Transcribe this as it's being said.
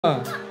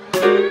It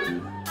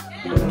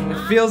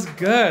feels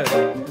good.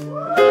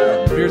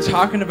 We were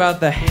talking about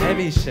the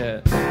heavy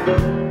shit.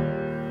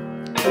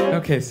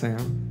 Okay,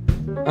 Sam.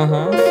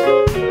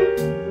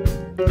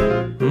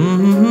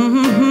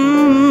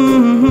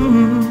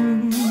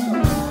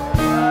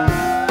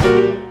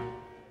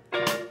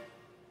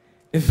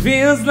 It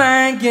feels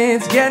like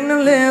it's getting a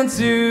little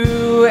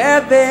too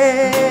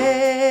heavy.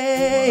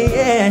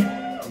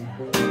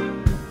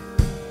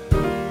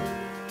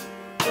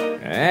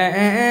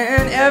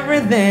 And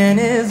everything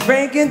is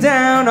breaking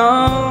down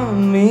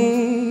on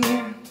me.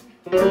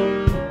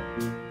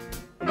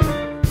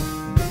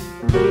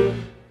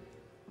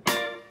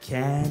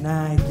 Can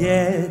I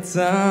get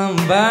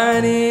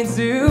somebody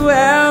to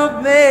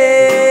help me?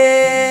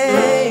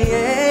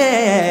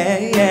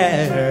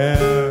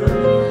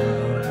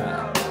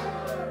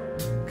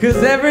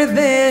 'Cause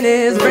everything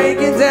is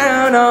breaking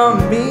down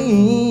on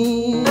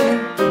me.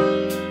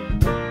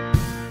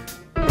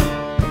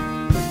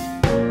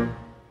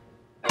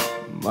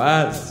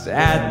 Must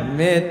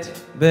admit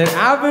that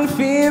I've been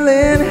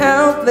feeling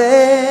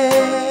helpless,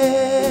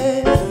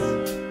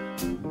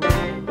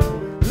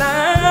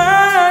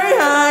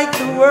 like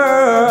the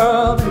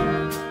world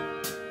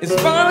is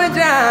falling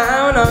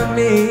down on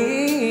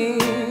me.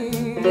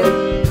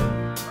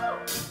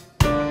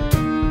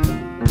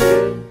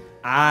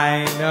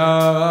 I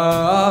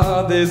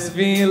know this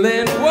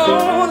feeling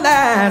won't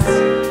last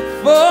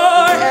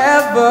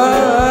forever.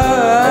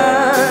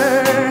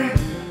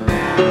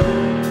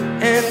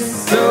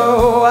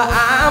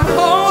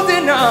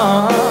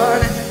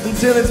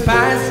 Till it's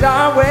past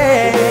our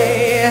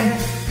way.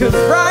 'Cause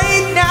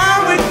right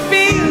now it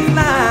feels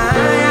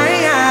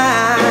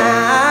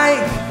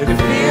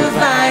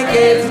like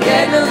it's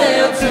getting a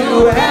little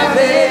too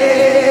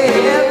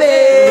heavy,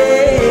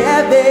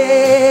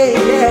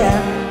 yeah.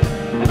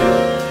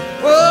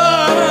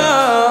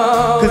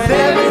 Whoa, 'cause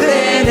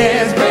everything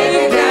is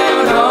breaking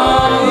down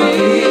on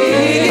me.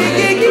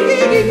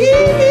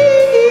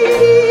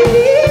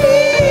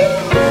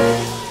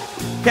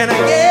 Can I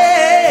get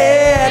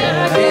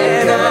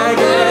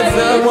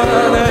someone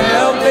to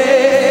help me?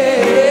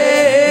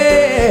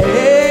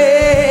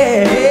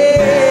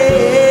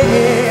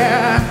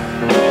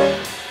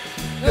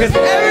 'Cause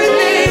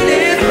everything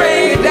is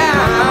breaking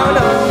down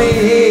on me.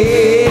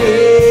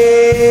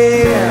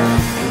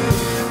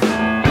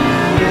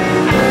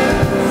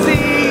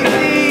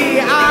 See,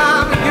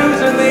 I'm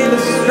usually the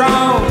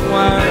strong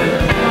one.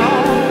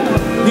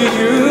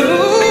 You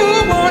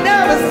won't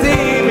ever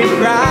see me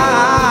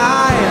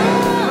cry,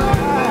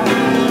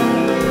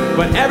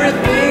 but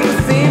everything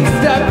seems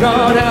stuck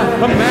on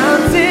a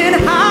mountain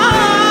high.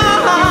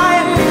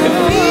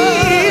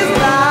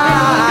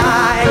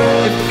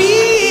 It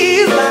feels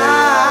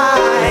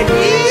like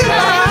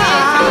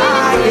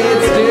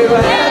it's too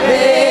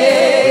heavy.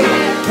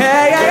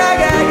 Hey,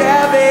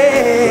 heavy.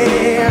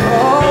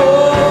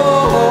 Oh,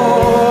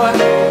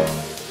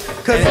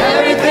 'cause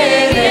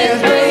everything is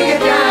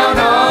breaking down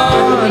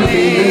on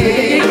me.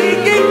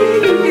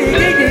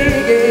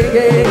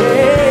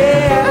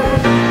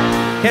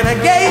 Can I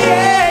get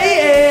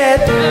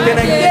Can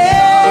I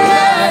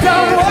get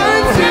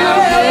someone to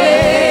help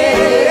me?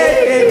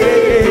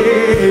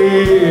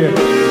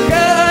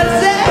 'Cause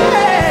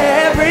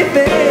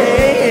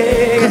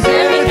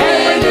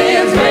everything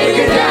is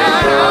breaking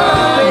down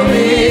on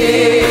me.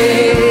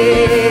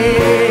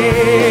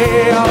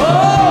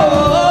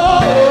 Oh,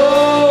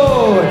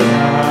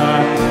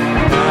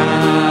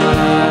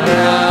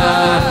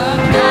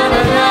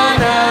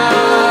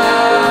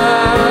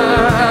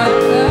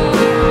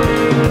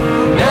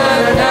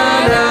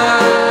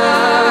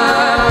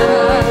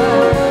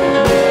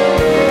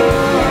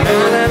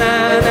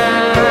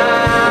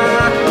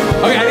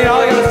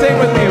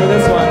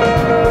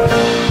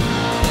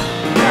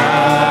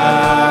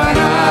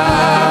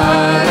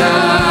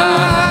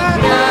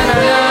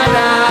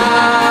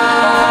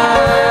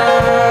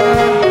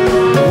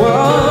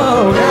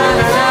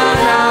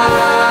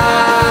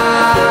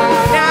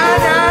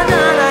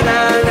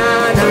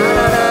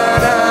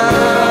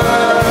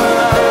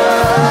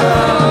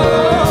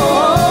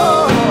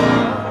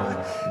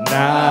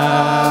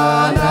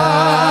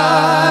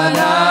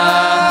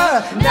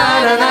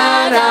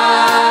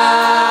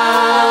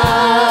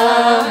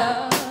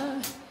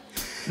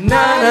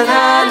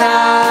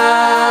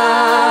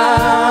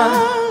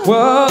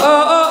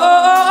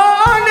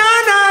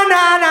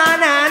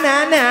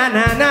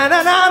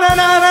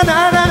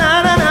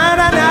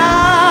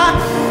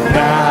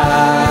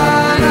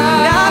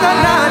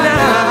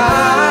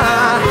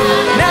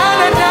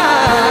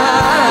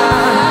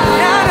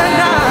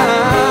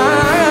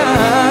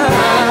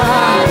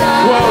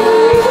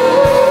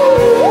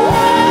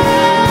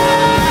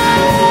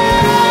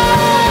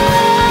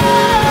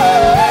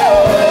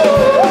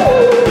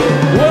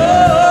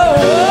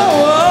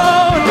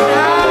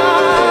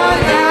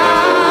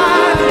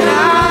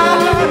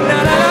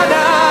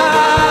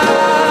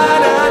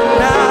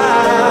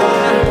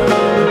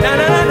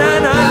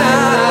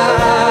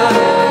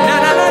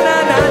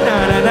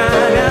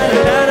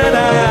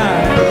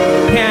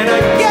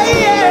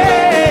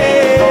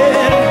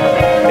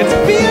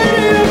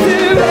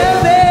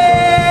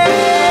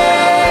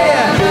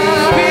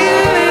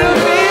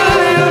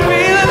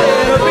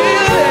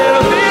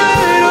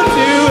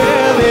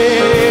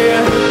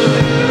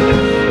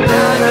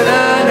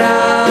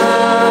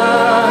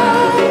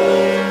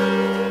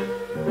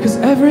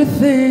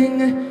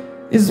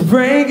 is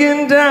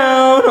breaking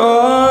down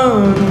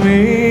on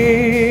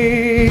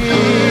me.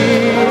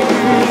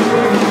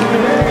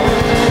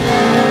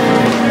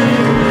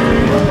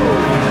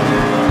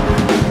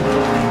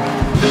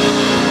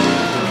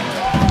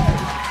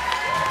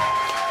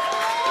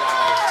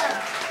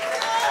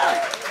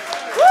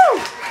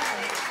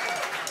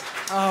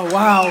 Oh,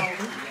 wow.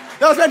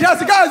 That was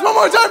fantastic. Guys, one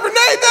more time for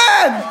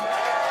Nathan!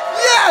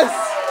 Yes!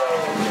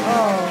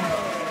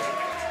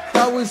 Oh,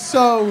 that was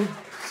so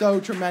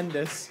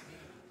tremendous.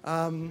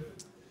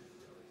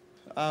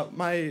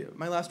 My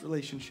last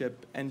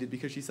relationship ended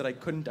because she said I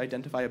couldn't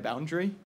identify a boundary.